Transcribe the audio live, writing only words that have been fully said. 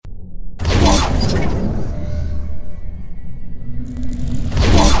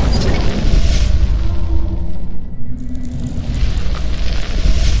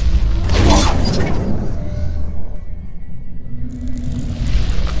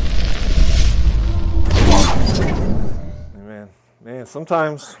Man,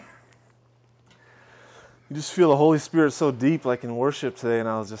 sometimes you just feel the Holy Spirit so deep, like in worship today, and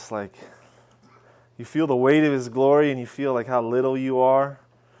I was just like, you feel the weight of His glory, and you feel like how little you are.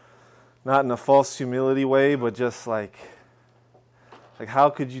 Not in a false humility way, but just like how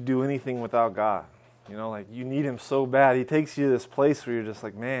could you do anything without God? You know, like you need Him so bad. He takes you to this place where you're just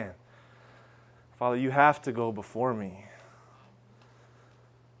like, man, Father, you have to go before me.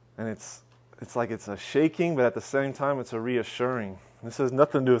 And it's like it's a shaking, but at the same time, it's a reassuring. This has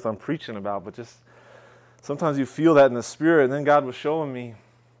nothing to do with what I'm preaching about, but just sometimes you feel that in the Spirit. And then God was showing me,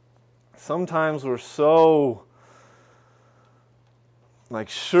 sometimes we're so like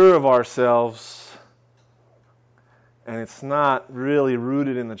sure of ourselves, and it's not really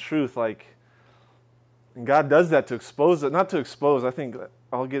rooted in the truth. Like, and God does that to expose it, not to expose. I think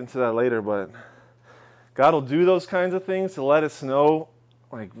I'll get into that later, but God will do those kinds of things to let us know,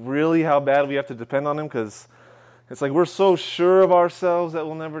 like, really how bad we have to depend on Him, because it's like we're so sure of ourselves that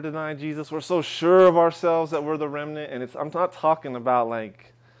we'll never deny Jesus. We're so sure of ourselves that we're the remnant, and I'm not talking about like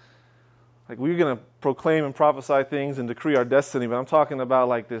we're going to proclaim and prophesy things and decree our destiny, but I'm talking about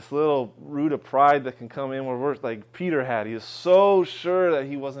like this little root of pride that can come in where we're like Peter had. He was so sure that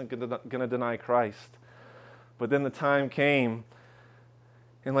he wasn't going to deny Christ. But then the time came,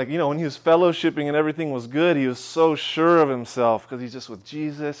 and like, you know, when he was fellowshipping and everything was good, he was so sure of himself because he's just with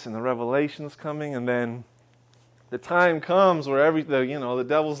Jesus and the revelation's coming. And then the time comes where the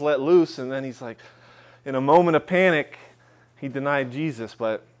devil's let loose, and then he's like, in a moment of panic, he denied Jesus,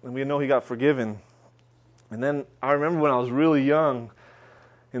 but we know he got forgiven. And then I remember when I was really young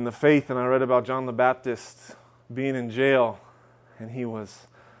in the faith, and I read about John the Baptist being in jail, and he was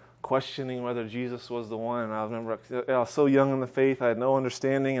questioning whether Jesus was the one. And I remember I was so young in the faith, I had no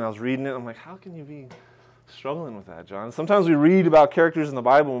understanding, and I was reading it. I'm like, how can you be struggling with that, John? Sometimes we read about characters in the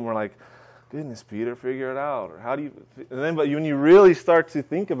Bible, and we're like, goodness, Peter, figure it out. Or how do you? And then, but when you really start to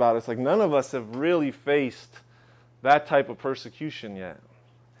think about it, it's like none of us have really faced that type of persecution yet.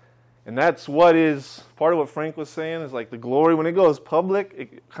 And that's what is part of what Frank was saying, is like the glory, when it goes public,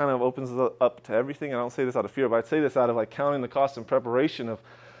 it kind of opens up to everything. I don't say this out of fear, but I'd say this out of like counting the cost and preparation of,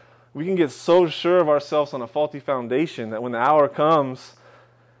 we can get so sure of ourselves on a faulty foundation that when the hour comes,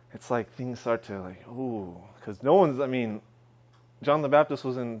 it's like things start to like, ooh, because John the Baptist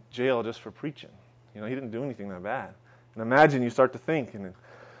was in jail just for preaching. You know, he didn't do anything that bad. And imagine you start to think, and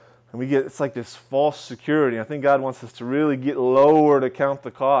it's like this false security. I think God wants us to really get lower to count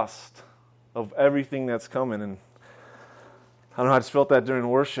the cost of everything that's coming. And I don't know, I just felt that during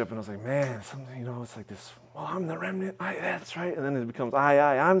worship, and I was like, man, something, it's like this, I'm the remnant, that's right. And then it becomes,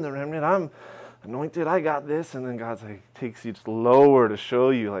 I'm the remnant, I'm anointed, I got this. And then God's like, takes you just lower to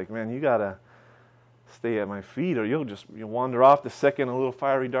show you, like, man, you got to stay at my feet, or you'll wander off the second a little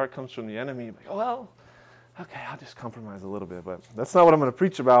fiery dart comes from the enemy. You're like, oh, well, okay, I'll just compromise a little bit. But that's not what I'm going to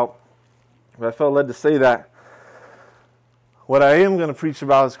preach about. But I felt led to say that. What I am going to preach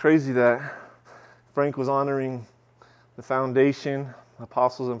about is crazy that Frank was honoring the foundation,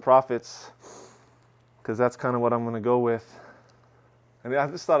 apostles and prophets, because that's kind of what I'm going to go with. And I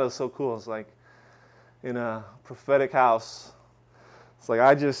just thought it was so cool. It's like in a prophetic house. It's like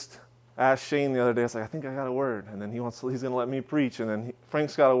I just asked Shane the other day, I was like, I think I got a word. And then he's going to let me preach. And then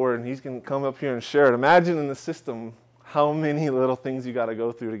Frank's got a word, and he's going to come up here and share it. Imagine in the system how many little things you got to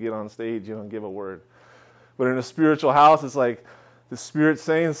go through to get on stage, and give a word. But in a spiritual house, it's like the Spirit's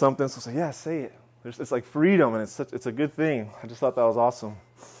saying something, so it's like, yeah, say it. It's like freedom, and it's a good thing. I just thought that was awesome.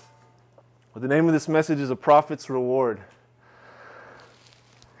 But the name of this message is A Prophet's Reward.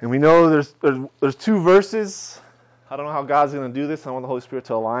 And we know there's two verses. I don't know how God's going to do this. I want the Holy Spirit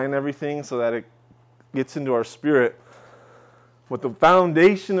to align everything so that it gets into our spirit. But the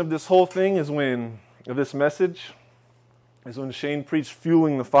foundation of this whole thing of this message is when Shane preached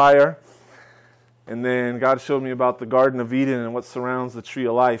fueling the fire. And then God showed me about the Garden of Eden and what surrounds the tree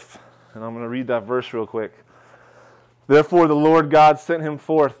of life. And I'm going to read that verse real quick. Therefore the Lord God sent him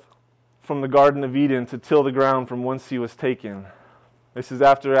forth from the Garden of Eden to till the ground from whence he was taken. This is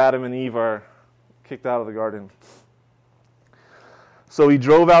after Adam and Eve are kicked out of the garden. So he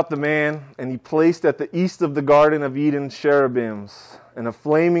drove out the man, and he placed at the east of the Garden of Eden cherubims and a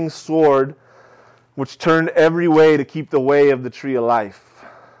flaming sword which turned every way to keep the way of the tree of life.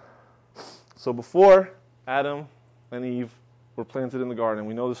 So before Adam and Eve were planted in the garden,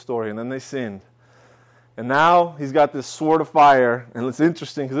 we know the story, and then they sinned. And now he's got this sword of fire, and it's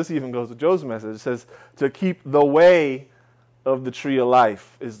interesting because this even goes with Joe's message. It says, to keep the way of the tree of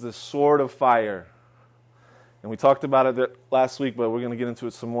life is the sword of fire. And we talked about it last week, but we're going to get into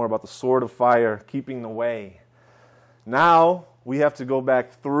it some more about the sword of fire, keeping the way. Now we have to go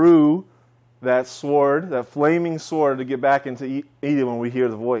back through that sword, that flaming sword, to get back into Eden when we hear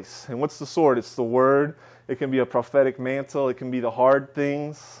the voice. And what's the sword? It's the word. It can be a prophetic mantle. It can be the hard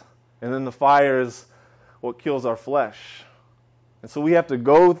things. And then the fire is what kills our flesh. And so we have to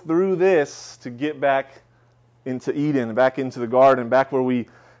go through this to get back into Eden, back into the garden, back where we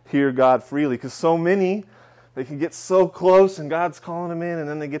hear God freely. Because so many, they can get so close and God's calling them in, and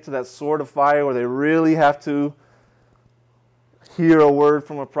then they get to that sword of fire where they really have to hear a word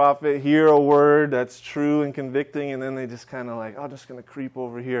from a prophet, hear a word that's true and convicting, and then they just kind of like, oh, I'm just going to creep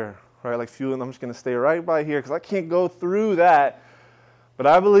over here, right? Like fueling, I'm just going to stay right by here because I can't go through that. But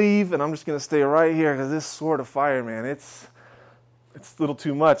I believe, and I'm just going to stay right here because this sword of fire, man, it's a little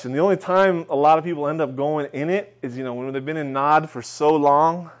too much. And the only time a lot of people end up going in it is, when they've been in Nod for so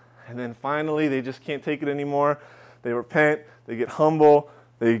long, and then finally they just can't take it anymore. They repent, they get humble,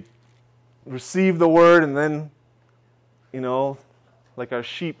 they receive the word, and then, like our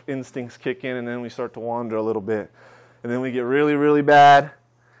sheep instincts kick in, and then we start to wander a little bit. And then we get really, really bad,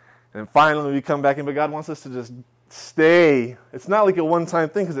 and finally we come back in. But God wants us to just stay. It's not like a one-time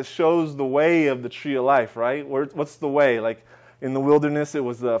thing because it shows the way of the tree of life, right? What's the way? Like in the wilderness, it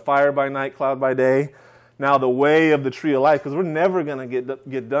was the fire by night, cloud by day. Now the way of the tree of life, because we're never going to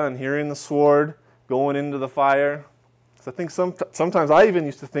get done hearing the sword, going into the fire. So I think sometimes I even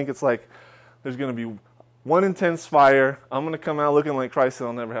used to think it's like there's going to be one intense fire. I'm going to come out looking like Christ and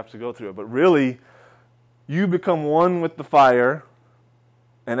I'll never have to go through it. But really, you become one with the fire.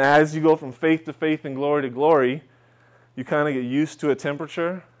 And as you go from faith to faith and glory to glory, you kind of get used to a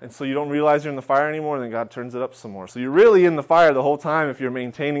temperature. And so you don't realize you're in the fire anymore, and then God turns it up some more. So you're really in the fire the whole time if you're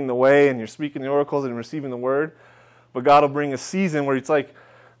maintaining the way and you're speaking the oracles and receiving the word. But God will bring a season where it's like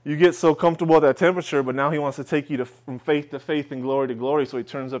you get so comfortable at that temperature, but now He wants to take you from faith to faith and glory to glory, so He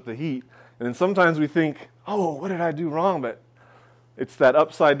turns up the heat. And then sometimes we think, oh, what did I do wrong? But it's that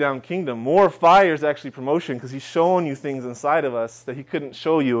upside down kingdom. More fire is actually promotion because He's showing you things inside of us that He couldn't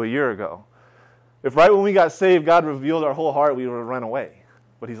show you a year ago. If right when we got saved, God revealed our whole heart, we would have run away.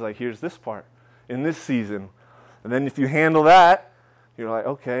 But He's like, here's this part in this season. And then if you handle that, you're like,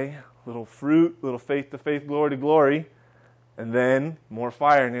 okay, little fruit, little faith to faith, glory to glory. And then more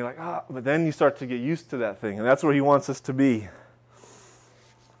fire. And you're like, but then you start to get used to that thing. And that's where He wants us to be.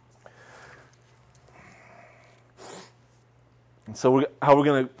 And so I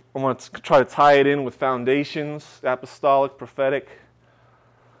want to try to tie it in with foundations, apostolic, prophetic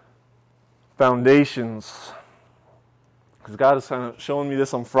foundations. Because God is kind of showing me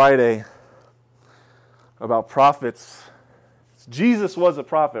this on Friday about prophets. Jesus was a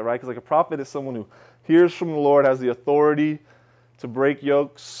prophet, right? Because like a prophet is someone who hears from the Lord, has the authority to break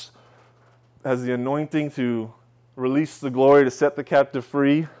yokes, has the anointing to release the glory, to set the captive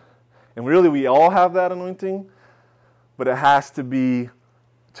free. And really we all have that anointing. But it has to be,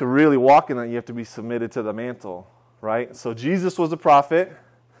 to really walk in that, you have to be submitted to the mantle, right? So Jesus was a prophet.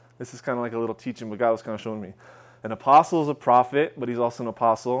 This is kind of like a little teaching, but God was kind of showing me. An apostle is a prophet, but he's also an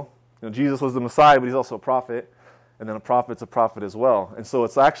apostle. Jesus was the Messiah, but he's also a prophet. And then a prophet's a prophet as well. And so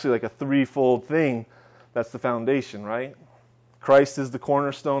it's actually like a threefold thing. That's the foundation, right? Christ is the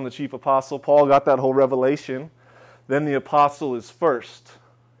cornerstone, the chief apostle. Paul got that whole revelation. Then the apostle is first.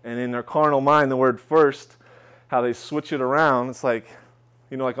 And in their carnal mind, the word first, how they switch it around, it's like,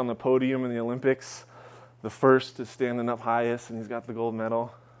 like on the podium in the Olympics, the first is standing up highest and he's got the gold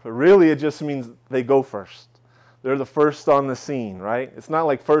medal. But really it just means they go first. They're the first on the scene, right? It's not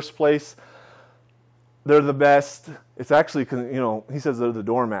like first place, they're the best. It's actually, he says they're the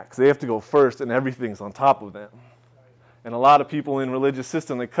doormat because they have to go first and everything's on top of them. And a lot of people in religious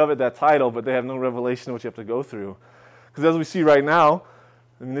system, they covet that title, but they have no revelation of what you have to go through. Because as we see right now,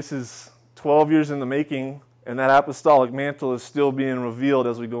 this is 12 years in the making. And that apostolic mantle is still being revealed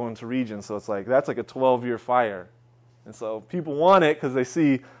as we go into region. So it's like, that's like a 12-year fire. And so people want it because they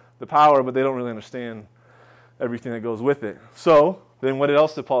see the power, but they don't really understand everything that goes with it. So then what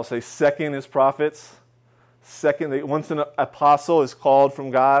else did Paul say? Second is prophets. Once an apostle is called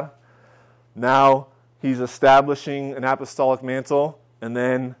from God, now he's establishing an apostolic mantle, and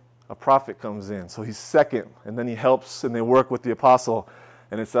then a prophet comes in. So he's second, and then he helps and they work with the apostle.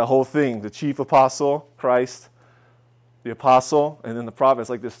 And it's that whole thing, the chief apostle, Christ, the apostle, and then the prophet. It's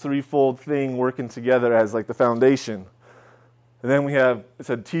like this threefold thing working together as like the foundation. And then it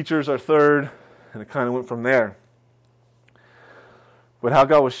said teachers are third, and it kind of went from there. But how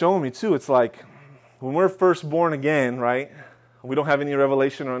God was showing me too, it's like when we're first born again, right, we don't have any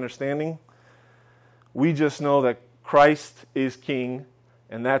revelation or understanding, we just know that Christ is king,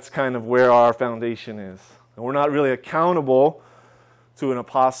 and that's kind of where our foundation is. And we're not really accountable to an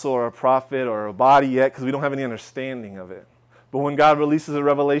apostle or a prophet or a body yet because we don't have any understanding of it. But when God releases a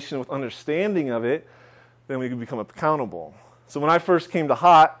revelation with understanding of it, then we can become accountable. So when I first came to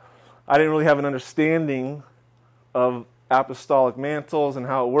Hot, I didn't really have an understanding of apostolic mantles and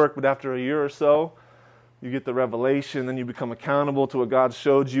how it worked, but after a year or so, you get the revelation, then you become accountable to what God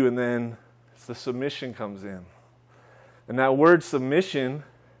showed you, and then the submission comes in. And that word submission,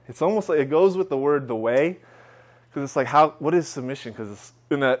 it's almost like it goes with the word the way, because it's like, what is submission? Because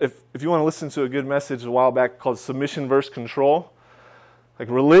if you want to listen to a good message a while back called Submission versus Control, like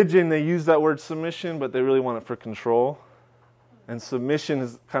religion, they use that word submission, but they really want it for control. And submission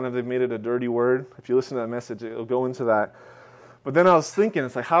is kind of, they've made it a dirty word. If you listen to that message, it'll go into that. But then I was thinking,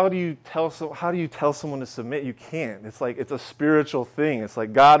 it's like, how do you tell someone to submit? You can't. It's like, it's a spiritual thing. It's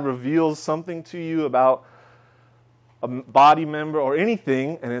like God reveals something to you about a body member or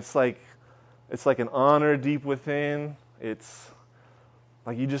anything, and it's like an honor deep within. It's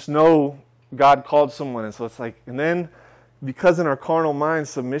like you just know God called someone, and so it's like, and then because in our carnal mind,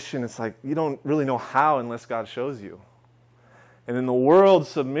 submission, it's like you don't really know how unless God shows you. And in the world,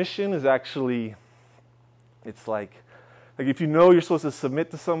 submission is actually, it's like if you know you're supposed to submit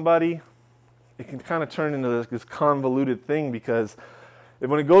to somebody, it can kind of turn into this convoluted thing, because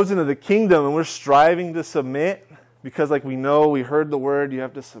when it goes into the kingdom and we're striving to submit, because like we know, we heard the word, you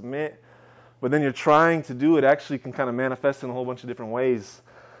have to submit, but then you're trying to do it, actually can kind of manifest in a whole bunch of different ways.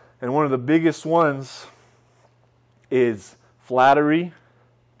 And one of the biggest ones is flattery,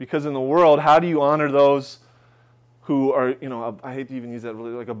 because in the world, how do you honor those who are, I hate to even use that,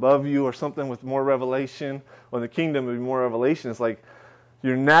 really, like above you or something with more revelation? Or in the kingdom, it would be more revelation. It's like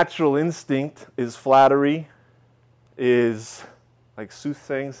your natural instinct is flattery, is like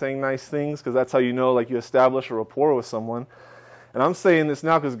soothsaying, saying nice things, because that's how you know, like you establish a rapport with someone. And I'm saying this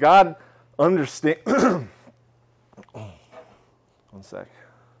now because God understands. One sec.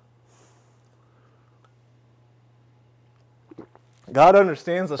 God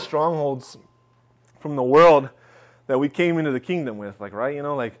understands the strongholds from the world that we came into the kingdom with, like, right?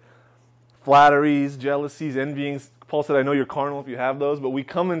 Like flatteries, jealousies, envyings. Paul said, I know you're carnal if you have those, but we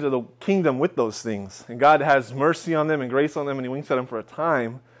come into the kingdom with those things. And God has mercy on them and grace on them, and he winks at them for a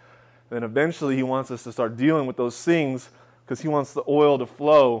time. And then eventually he wants us to start dealing with those things, because he wants the oil to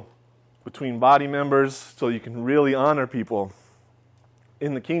flow between body members so you can really honor people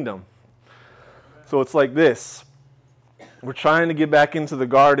in the kingdom. So it's like this. We're trying to get back into the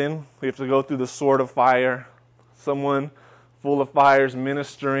garden. We have to go through the sword of fire. Someone full of fire is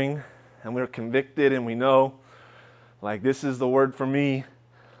ministering, and we're convicted, and we know, like, this is the word for me.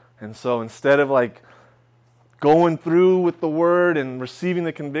 And so instead of like going through with the word and receiving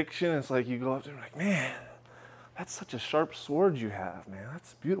the conviction, it's like you go up there and like, man, that's such a sharp sword you have, man.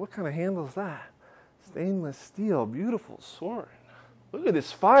 That's beautiful. What kind of handle is that? Stainless steel, beautiful sword. Look at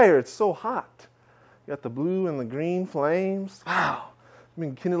this fire. It's so hot. You got the blue and the green flames. Wow. I've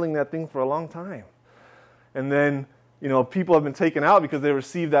been kindling that thing for a long time. And then, people have been taken out because they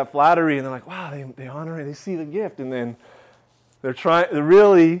received that flattery, and they're like, wow, they honor it, they see the gift, and then they're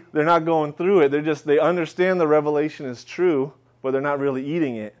not going through it. They understand the revelation is true, but they're not really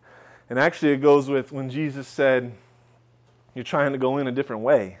eating it. And actually it goes with when Jesus said, you're trying to go in a different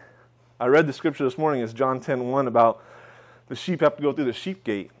way. I read the scripture this morning, it's John 10:1, about the sheep have to go through the sheep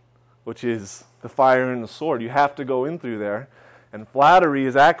gate, which is the fire and the sword. You have to go in through there. And flattery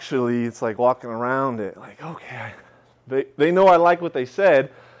is actually, it's like walking around it, like, okay, they know I like what they said,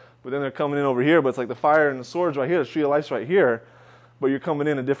 but then they're coming in over here, but it's like the fire and the sword's right here, the tree of life's right here, but you're coming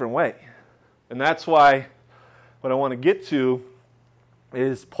in a different way. And that's why what I want to get to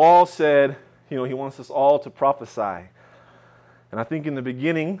is Paul said, he wants us all to prophesy. And I think in the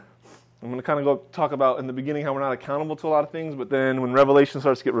beginning, I'm going to kind of go talk about in the beginning how we're not accountable to a lot of things, but then when revelation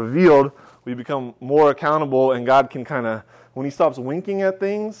starts to get revealed, we become more accountable, and God can kind of, when he stops winking at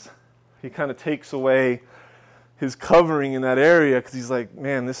things, he kind of takes away his covering in that area, because he's like,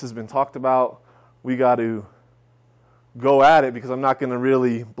 man, this has been talked about. We got to go at it, because I'm not going to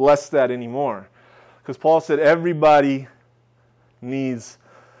really bless that anymore. Because Paul said everybody needs,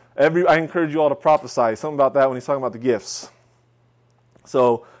 I encourage you all to prophesy. Something about that when he's talking about the gifts.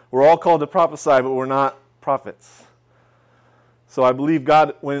 So we're all called to prophesy, but we're not prophets. So I believe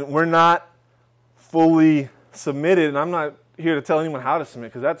God, when we're not fully submitted, and I'm not here to tell anyone how to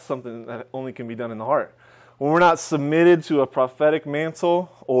submit, because that's something that only can be done in the heart. When we're not submitted to a prophetic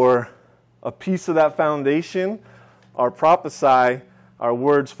mantle or a piece of that foundation, our prophesy, our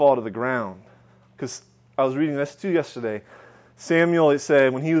words fall to the ground. Because I was reading this too yesterday. Samuel, it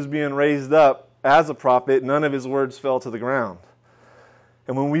said, when he was being raised up as a prophet, none of his words fell to the ground.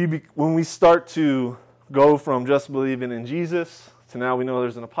 And when we start to go from just believing in Jesus to now we know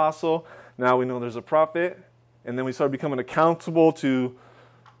there's an apostle, now we know there's a prophet, and then we start becoming accountable to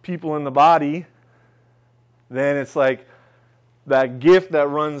people in the body, then it's like that gift that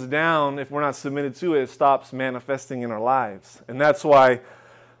runs down, if we're not submitted to it, it stops manifesting in our lives. And that's why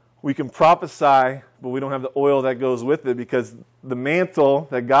we can prophesy, but we don't have the oil that goes with it, because the mantle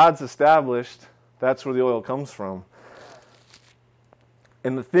that God's established, that's where the oil comes from.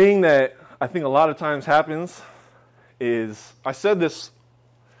 And the thing that I think a lot of times happens is, I said this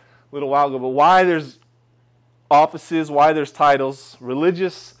a little while ago, but why there's offices, why there's titles,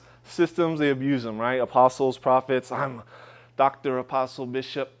 religious systems, they abuse them, right? Apostles, prophets, I'm doctor, apostle,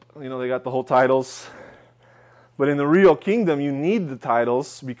 bishop, they got the whole titles. But in the real kingdom, you need the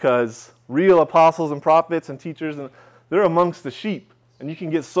titles, because real apostles and prophets and teachers, they're amongst the sheep. And you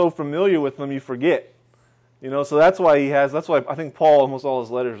can get so familiar with them, you forget. So that's why I think Paul, almost all his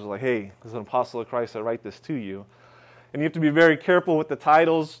letters, was like, hey, as an apostle of Christ, I write this to you. And you have to be very careful with the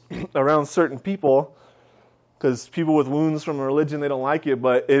titles around certain people, because people with wounds from religion, they don't like it,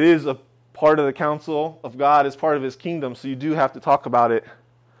 but it is a part of the counsel of God, is part of his kingdom, so you do have to talk about it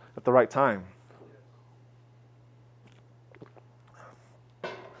at the right time.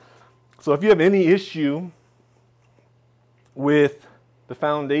 So if you have any issue with the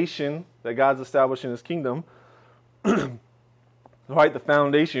foundation that God's established in his kingdom, right, the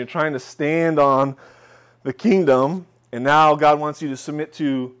foundation, you're trying to stand on the kingdom, and now God wants you to submit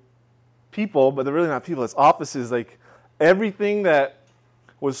to people, but they're really not people, it's offices. Like everything that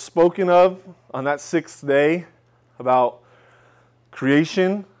was spoken of on that sixth day about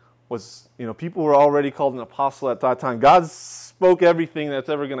creation was, people were already called an apostle at that time. God spoke everything that's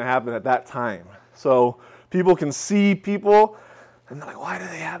ever going to happen at that time. So people can see people, and they're like, why do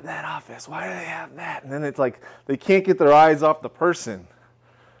they have that office? Why do they have that? And then it's like they can't get their eyes off the person.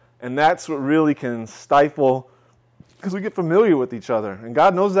 And that's what really can stifle, because we get familiar with each other. And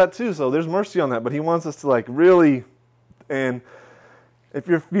God knows that too, so there's mercy on that. But he wants us to really, and if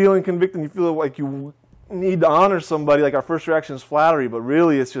you're feeling convicted and you feel like you need to honor somebody, like our first reaction is flattery, but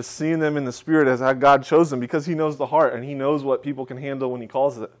really it's just seeing them in the spirit as how God chose them, because he knows the heart and he knows what people can handle when he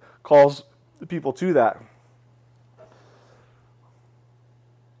calls the people to that.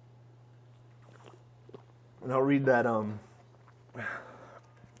 And I'll read that. I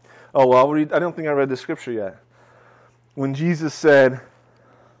don't think I read the scripture yet. When Jesus said,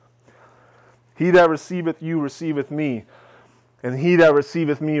 he that receiveth you receiveth me, and he that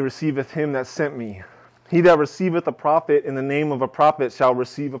receiveth me receiveth him that sent me. He that receiveth a prophet in the name of a prophet shall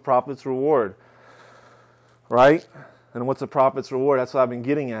receive a prophet's reward. Right? And what's a prophet's reward? That's what I've been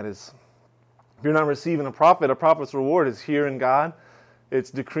getting at, is if you're not receiving a prophet's reward is hearing God.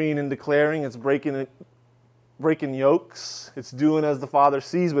 It's decreeing and declaring. It's breaking yokes. It's doing as the Father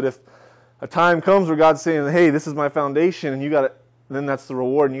sees. But if a time comes where God's saying, hey, this is my foundation, and then that's the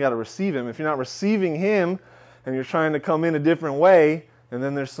reward, and you got to receive him. If you're not receiving him, and you're trying to come in a different way, and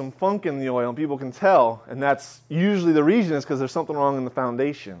then there's some funk in the oil, and people can tell, and that's usually the reason, is because there's something wrong in the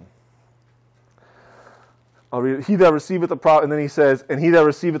foundation. I'll read it. He that receiveth a prophet, and then he says, and he that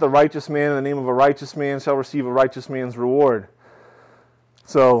receiveth a righteous man in the name of a righteous man shall receive a righteous man's reward.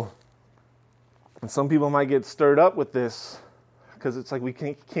 So, and some people might get stirred up with this, because it's like we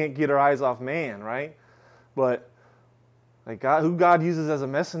can't get our eyes off man, right? But like God, who God uses as a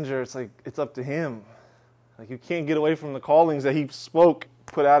messenger, it's like it's up to him. Like you can't get away from the callings that he spoke,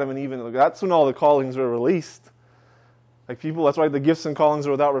 put Adam and Eve in. That's when all the callings were released. Like people, that's why the gifts and callings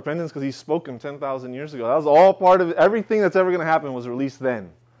are without repentance, because he spoke them 10,000 years ago. That was all part of it. Everything that's ever going to happen was released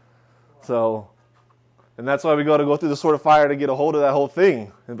then. So, and that's why we got to go through the sword of fire to get a hold of that whole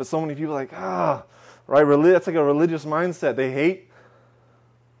thing. But so many people are like, right? That's like a religious mindset. They hate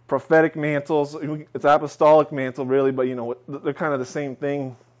prophetic mantles. It's apostolic mantle, really, but they're kind of the same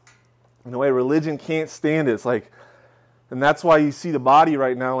thing. In a way, religion can't stand it. It's like, and that's why you see the body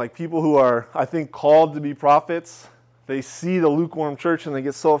right now, like people who are, I think, called to be prophets, they see the lukewarm church and they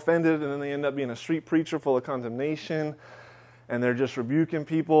get so offended, and then they end up being a street preacher full of condemnation, and they're just rebuking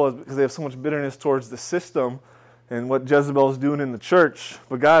people because they have so much bitterness towards the system and what Jezebel is doing in the church.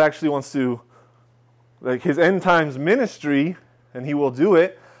 But God actually wants to, like his end times ministry, and he will do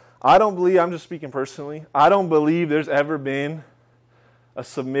it. I'm just speaking personally, I don't believe there's ever been a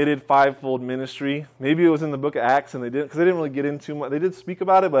submitted fivefold ministry. Maybe it was in the book of Acts, and they didn't really get into much. They did speak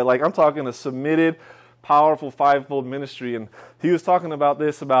about it, but I'm talking a submitted, powerful fivefold ministry. And he was talking about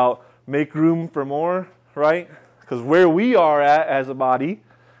this, about make room for more, right? Because where we are at as a body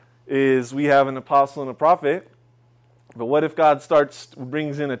is we have an apostle and a prophet. But what if God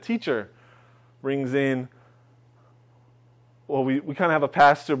brings in a teacher, we kind of have a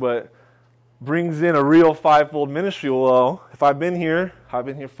pastor, but brings in a real fivefold ministry. Well, if I've been here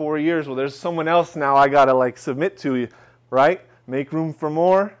 4 years, well, there's someone else now I got to like submit to, right? Make room for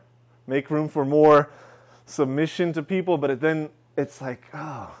more submission to people, but then it's like,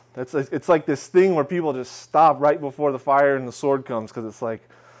 it's like this thing where people just stop right before the fire and the sword comes, because it's like,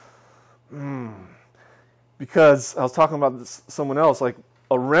 because I was talking about someone else, like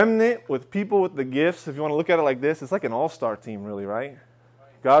a remnant with people with the gifts, if you want to look at it like this, it's like an all-star team really, right?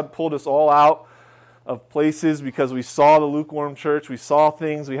 God pulled us all out of places because we saw the lukewarm church, we saw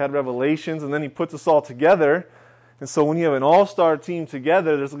things, we had revelations, and then he puts us all together. And so when you have an all-star team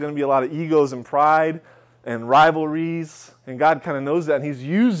together, there's going to be a lot of egos and pride and rivalries, and God kind of knows that, and he's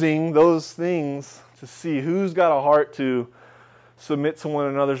using those things to see who's got a heart to submit to one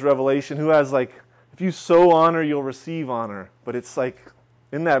another's revelation, who has like, if you sow honor, you'll receive honor. But it's like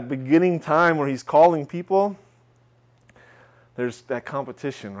in that beginning time where he's calling people, there's that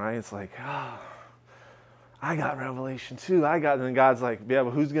competition, right? It's like, I got revelation too. And then God's like, yeah,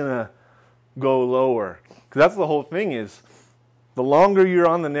 but who's going to go lower? Because that's the whole thing is, the longer you're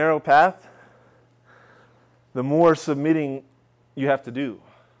on the narrow path, the more submitting you have to do.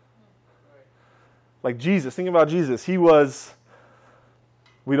 Like Jesus, think about Jesus. He was,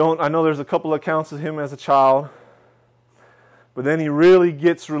 I know there's a couple accounts of him as a child, but then he really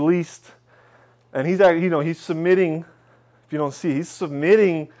gets released, and he's submitting, if you don't see, he's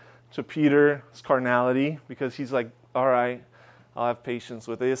submitting to Peter's carnality, because he's like, all right, I'll have patience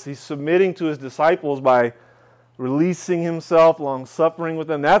with this. He's submitting to his disciples by releasing himself, long-suffering with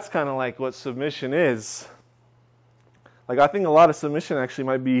them. That's kind of like what submission is. Like, I think a lot of submission actually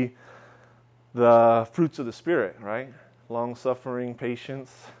might be the fruits of the Spirit, right? Long-suffering,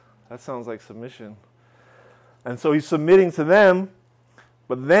 patience. That sounds like submission. And so he's submitting to them,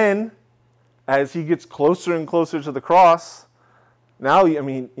 but then as he gets closer and closer to the cross, now, he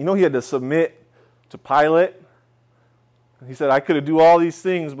had to submit to Pilate. He said, I could do all these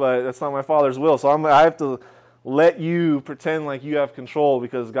things, but that's not my Father's will. So I have to let you pretend like you have control,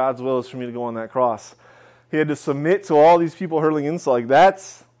 because God's will is for me to go on that cross. He had to submit to all these people hurling insult. Like,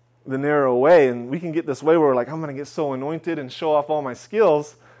 that's the narrow way. And we can get this way where we're like, I'm going to get so anointed and show off all my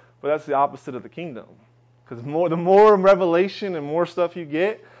skills. But that's the opposite of the kingdom. Because the more revelation and more stuff you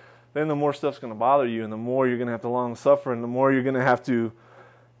get, then the more stuff's going to bother you, and the more you're going to have to long suffer, and the more you're going to have to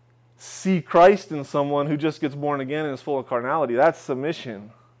see Christ in someone who just gets born again and is full of carnality. That's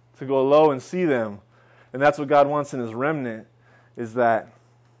submission, to go low and see them. And that's what God wants in his remnant, is that,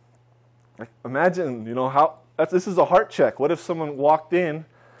 imagine, this is a heart check. What if someone walked in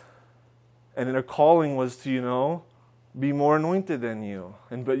and their calling was to, be more anointed than you,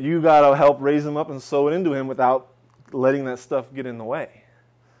 but you got to help raise him up and sow it into him without letting that stuff get in the way.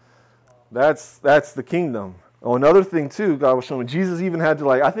 That's the kingdom. Oh, another thing too, God was showing me, Jesus even had to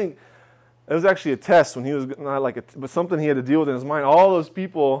I think it was actually a test when he was but something he had to deal with in his mind. All those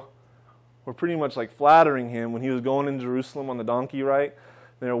people were pretty much like flattering him when he was going into Jerusalem on the donkey, right?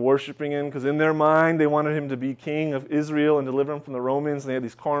 They were worshiping him because in their mind they wanted him to be king of Israel and deliver them from the Romans. And they had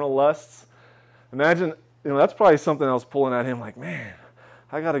these carnal lusts. Imagine, that's probably something I was pulling at him, like, man,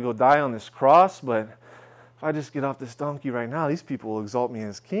 I got to go die on this cross, but if I just get off this donkey right now, these people will exalt me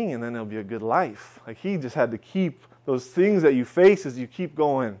as king, and then it'll be a good life. Like, he just had to keep those things that you face as you keep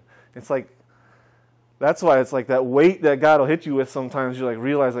going. It's like, that's why it's like that weight that God will hit you with sometimes. You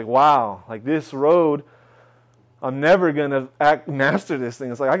realize, wow, this road, I'm never going to master this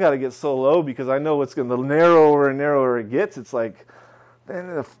thing. It's like, I got to get so low, because I know the narrower and narrower it gets, it's like,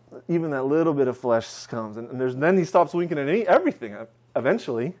 then even that little bit of flesh comes. And then he stops winking at everything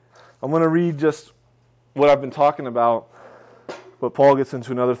eventually. I'm going to read just what I've been talking about, but Paul gets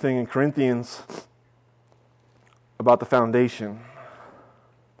into another thing in Corinthians about the foundation.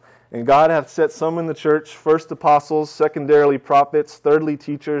 And God hath set some in the church, first apostles, secondarily prophets, thirdly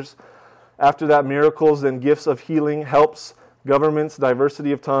teachers, after that miracles, then gifts of healing, helps, governments,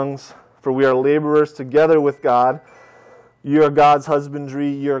 diversity of tongues. For we are laborers together with God. Ye are God's husbandry,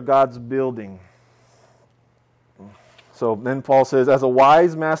 ye are God's building. So then Paul says, as a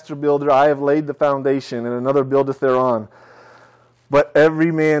wise master builder, I have laid the foundation, and another buildeth thereon. But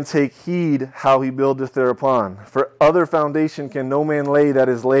every man take heed how he buildeth thereupon. For other foundation can no man lay that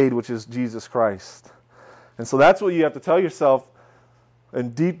is laid, which is Jesus Christ. And so that's what you have to tell yourself.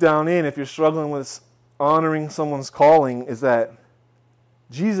 And deep down in, if you're struggling with honoring someone's calling, is that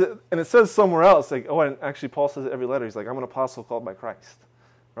Jesus, and it says somewhere else, and actually Paul says it every letter, he's like, I'm an apostle called by Christ.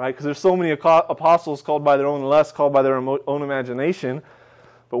 Right? Because there's so many apostles called by their own lust, called by their own imagination.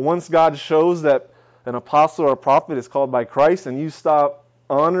 But once God shows that an apostle or a prophet is called by Christ, and you stop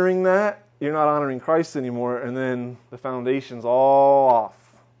honoring that, you're not honoring Christ anymore, and then the foundation's all off.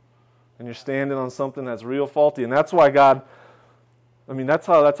 and you're standing on something that's real faulty. And that's why God,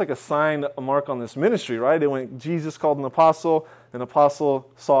 that's like a sign, a mark on this ministry, right? Jesus called an apostle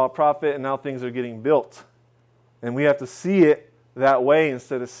saw a prophet, and now things are getting built. And we have to see it that way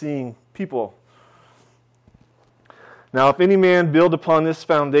instead of seeing people. Now, if any man build upon this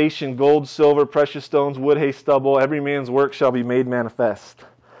foundation gold, silver, precious stones, wood, hay, stubble, every man's work shall be made manifest.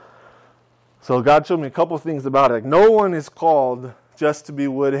 So God showed me a couple of things about it. Like, no one is called just to be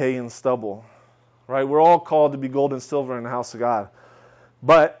wood, hay, and stubble. Right? We're all called to be gold and silver in the house of God.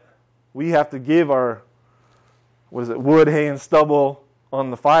 But we have to give our, wood, hay, and stubble on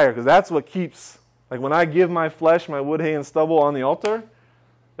the fire. Because that's what keeps, like when I give my flesh, my wood, hay, and stubble on the altar,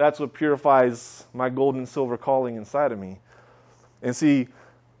 that's what purifies my gold and silver calling inside of me. And see,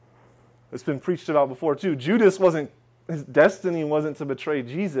 it's been preached about before too. Judas his destiny wasn't to betray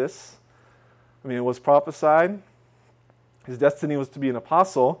Jesus. It was prophesied. His destiny was to be an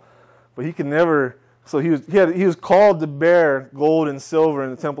apostle, but he could never. So he was called to bear gold and silver in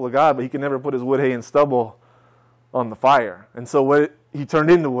the temple of God, but he could never put his wood, hay, and stubble on the fire. And so he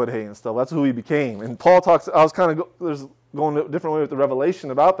turned into wood, hay, and stubble. That's who he became. And Paul talks. I was kind of going a different way with the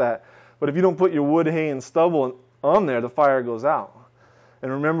revelation about that. But if you don't put your wood, hay, and stubble on there, the fire goes out.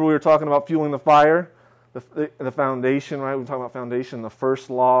 And remember, we were talking about fueling the fire, the foundation, right? We were talking about foundation, the first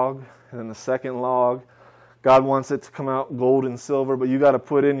log, and then the second log. God wants it to come out gold and silver, but you got to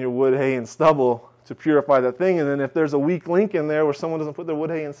put in your wood, hay, and stubble to purify that thing. And then if there's a weak link in there where someone doesn't put their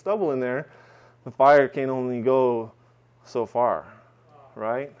wood, hay, and stubble in there, the fire can only go so far,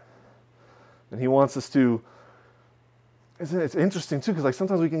 right? And he wants us to. It's interesting too, because like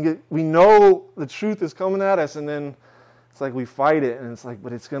sometimes we know the truth is coming at us, and then it's like we fight it, and it's like,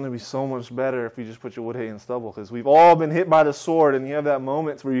 but it's going to be so much better if you just put your wood, hay, and stubble, because we've all been hit by the sword, and you have that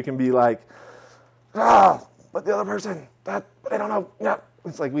moment where you can be like, but the other person, they don't know. Yeah.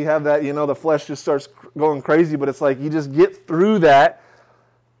 It's like we have that, the flesh just starts going crazy, but it's like you just get through that,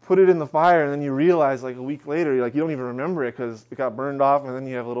 put it in the fire, and then you realize like a week later, you don't even remember it because it got burned off, and then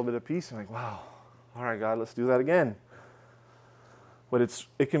you have a little bit of peace, and like, wow, all right, God, let's do that again. But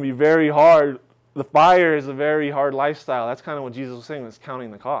it can be very hard. The fire is a very hard lifestyle. That's kind of what Jesus was saying, was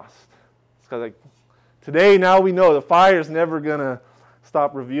counting the cost. It's because like today, now we know the fire is never going to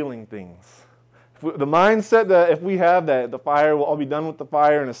stop revealing things. The mindset that if we have that, the fire will all be done with the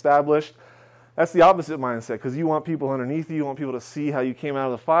fire and established, that's the opposite mindset, because you want people underneath you. You want people to see how you came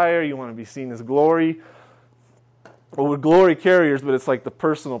out of the fire. You want to be seen as glory. Well, we're glory carriers, but it's like the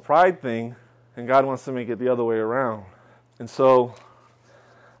personal pride thing, and God wants to make it the other way around. And so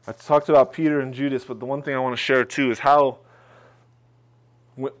I talked about Peter and Judas, but the one thing I want to share too is how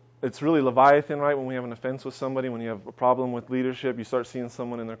it's really Leviathan, right? When we have an offense with somebody, when you have a problem with leadership, you start seeing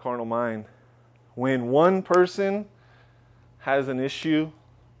someone in their carnal mind. When one person has an issue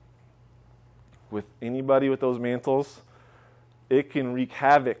with anybody with those mantles, it can wreak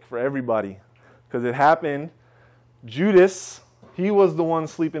havoc for everybody. Because it happened, Judas, he was the one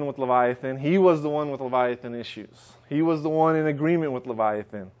sleeping with Leviathan. He was the one with Leviathan issues. He was the one in agreement with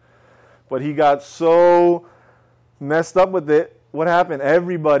Leviathan. But he got so messed up with it. What happened?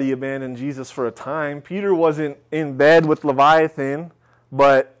 Everybody abandoned Jesus for a time. Peter wasn't in bed with Leviathan,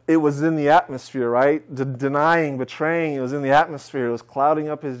 but it was in the atmosphere, right? Denying, betraying, it was in the atmosphere. It was clouding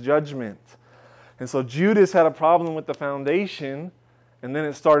up his judgment. And so Judas had a problem with the foundation, and then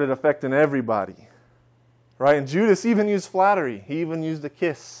it started affecting everybody. Right? And Judas even used flattery. He even used a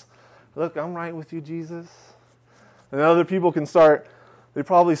kiss. Look, I'm right with you, Jesus. And other people they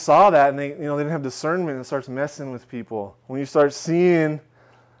probably saw that, and they didn't have discernment, and it starts messing with people. When you start seeing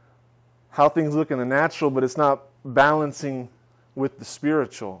how things look in the natural, but it's not balancing with the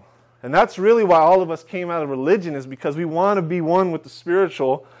spiritual. And that's really why all of us came out of religion, is because we want to be one with the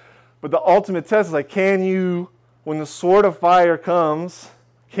spiritual. But the ultimate test is like, when the sword of fire comes,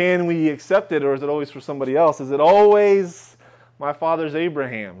 can we accept it, or is it always for somebody else? Is it always my father's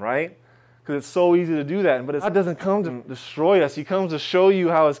Abraham, right? Because it's so easy to do that. But God doesn't come to destroy us. He comes to show you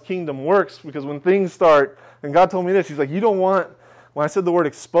how his kingdom works, because when things start, and God told me this, he's like, when I said the word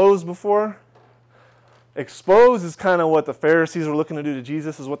expose before, expose is kind of what the Pharisees were looking to do to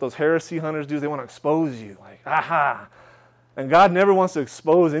Jesus, is what those heresy hunters do. They want to expose you. Like, aha. And God never wants to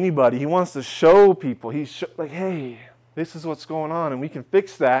expose anybody. He wants to show people. He's like, hey, this is what's going on, and we can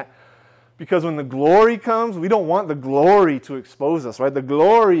fix that. Because when the glory comes, we don't want the glory to expose us, right? The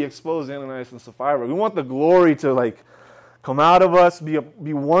glory exposed Ananias and Sapphira. We want the glory to come out of us, be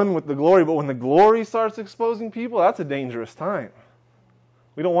one with the glory. But when the glory starts exposing people, that's a dangerous time.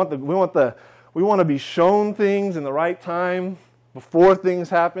 We want to be shown things in the right time before things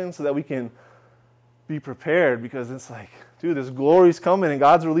happen, so that we can be prepared, because it's like, dude, this glory's coming and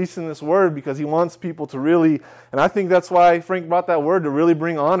God's releasing this word because he wants people to really, and I think that's why Frank brought that word, to really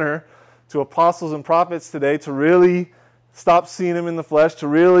bring honor to apostles and prophets today, to really stop seeing them in the flesh, to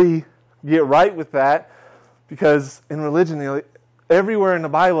really get right with that, because in religion, everywhere in the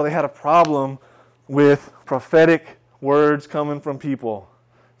Bible, they had a problem with prophetic words coming from people.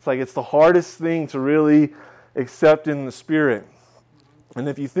 It's like it's the hardest thing to really accept in the Spirit. And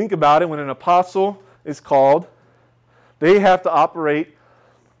if you think about it, when an apostle is called, they have to operate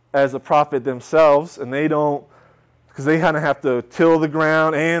as a prophet themselves, and they don't, because they kind of have to till the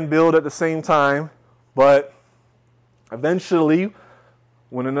ground and build at the same time. But eventually,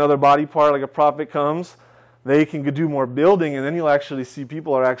 when another body part like a prophet comes, they can do more building, and then you'll actually see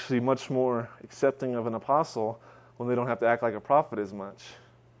people are actually much more accepting of an apostle when they don't have to act like a prophet as much.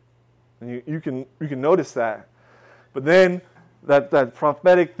 And you can notice that. But then that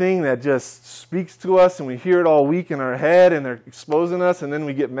prophetic thing that just speaks to us, and we hear it all week in our head, and they're exposing us, and then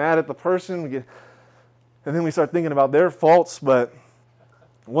we get mad at the person, and then we start thinking about their faults. But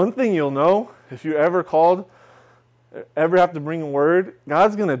one thing you'll know, if you're ever called, ever have to bring a word,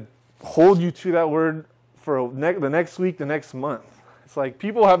 God's going to hold you to that word for the next week, the next month. It's like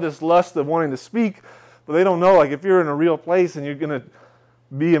people have this lust of wanting to speak, but they don't know, like if you're in a real place and you're going to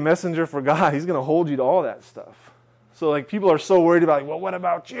be a messenger for God, he's going to hold you to all that stuff. So like people are so worried about, well, what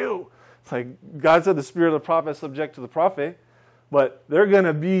about you? It's like God said the spirit of the prophet is subject to the prophet, but they're going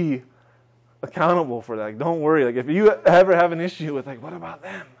to be accountable for that. Like, don't worry. Like if you ever have an issue with like, what about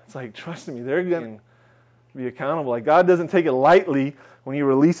them? It's like, trust me, they're going to be accountable. Like God doesn't take it lightly when he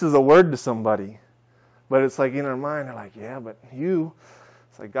releases a word to somebody. But it's like in our mind, they're like, yeah, but you,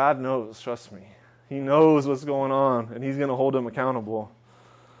 it's like God knows, trust me. He knows what's going on, and he's going to hold them accountable.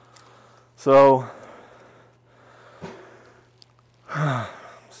 So,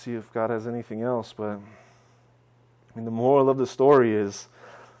 see if God has anything else, but I mean, the moral of the story is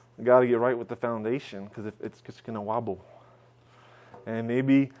we got to get right with the foundation, because if it's just going to wobble. And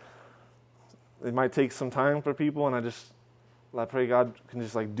maybe it might take some time for people, and I pray God can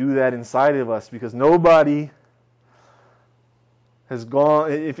just like do that inside of us, because nobody has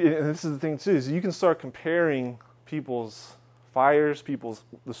gone, and this is the thing too, is you can start comparing people's fires,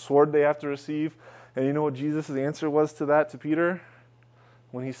 the sword they have to receive. And you know what Jesus' answer was to that, to Peter?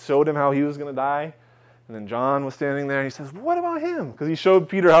 When he showed him how he was going to die, and then John was standing there, and he says, what about him? Because he showed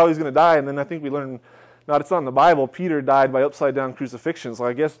Peter how he's going to die, and then I think we learned, it's not in the Bible, Peter died by upside down crucifixion. So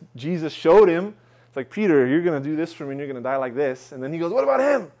I guess Jesus showed him, it's like, Peter, you're going to do this for me, and you're going to die like this. And then he goes, what about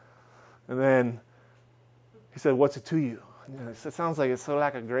him? And then he said, what's it to you? And it sounds like it's so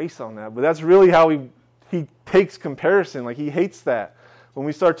lack of grace on that, but that's really how he takes comparison. Like he hates that. When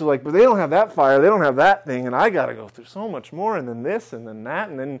we start to like, but they don't have that fire, they don't have that thing, and I got to go through so much more, and then this, and then that,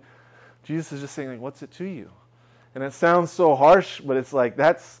 and then Jesus is just saying, like, what's it to you? And it sounds so harsh, but it's like,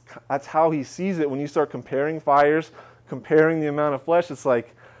 that's how he sees it. When you start comparing fires, comparing the amount of flesh, it's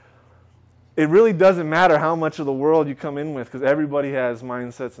like, it really doesn't matter how much of the world you come in with, because everybody has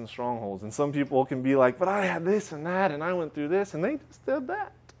mindsets and strongholds. And some people can be like, but I had this and that, and I went through this, and they just did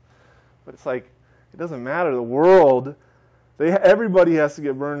that. But it's like, it doesn't matter. The world, everybody has to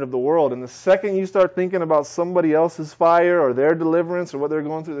get burned of the world. And the second you start thinking about somebody else's fire or their deliverance or what they're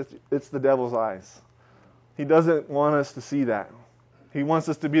going through, it's the devil's eyes. He doesn't want us to see that. He wants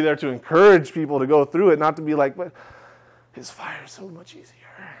us to be there to encourage people to go through it, not to be like, but his fire is so much easier.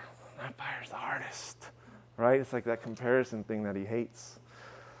 That fire's the hardest. Right? It's like that comparison thing that he hates.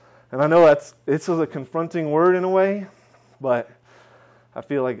 And I know it's a confronting word in a way, but I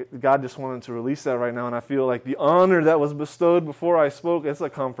feel like God just wanted to release that right now, and I feel like the honor that was bestowed before I spoke, it's a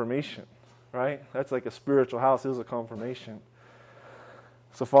confirmation, right? That's like a spiritual house. It was a confirmation.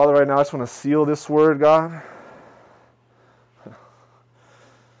 So, Father, right now I just want to seal this word, God.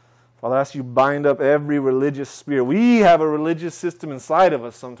 Father, I ask you bind up every religious spirit. We have a religious system inside of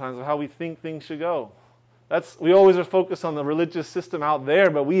us sometimes of how we think things should go. We always are focused on the religious system out there,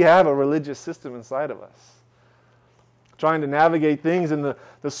 but we have a religious system inside of us. Trying to navigate things, and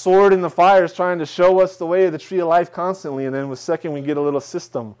the sword in the fire is trying to show us the way of the tree of life constantly, and then the second we get a little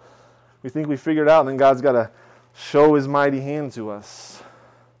system, we think we figured it out, and then God's got to show his mighty hand to us.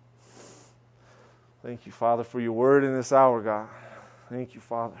 Thank you, Father, for your word in this hour, God. Thank you,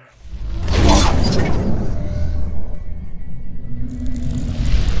 Father.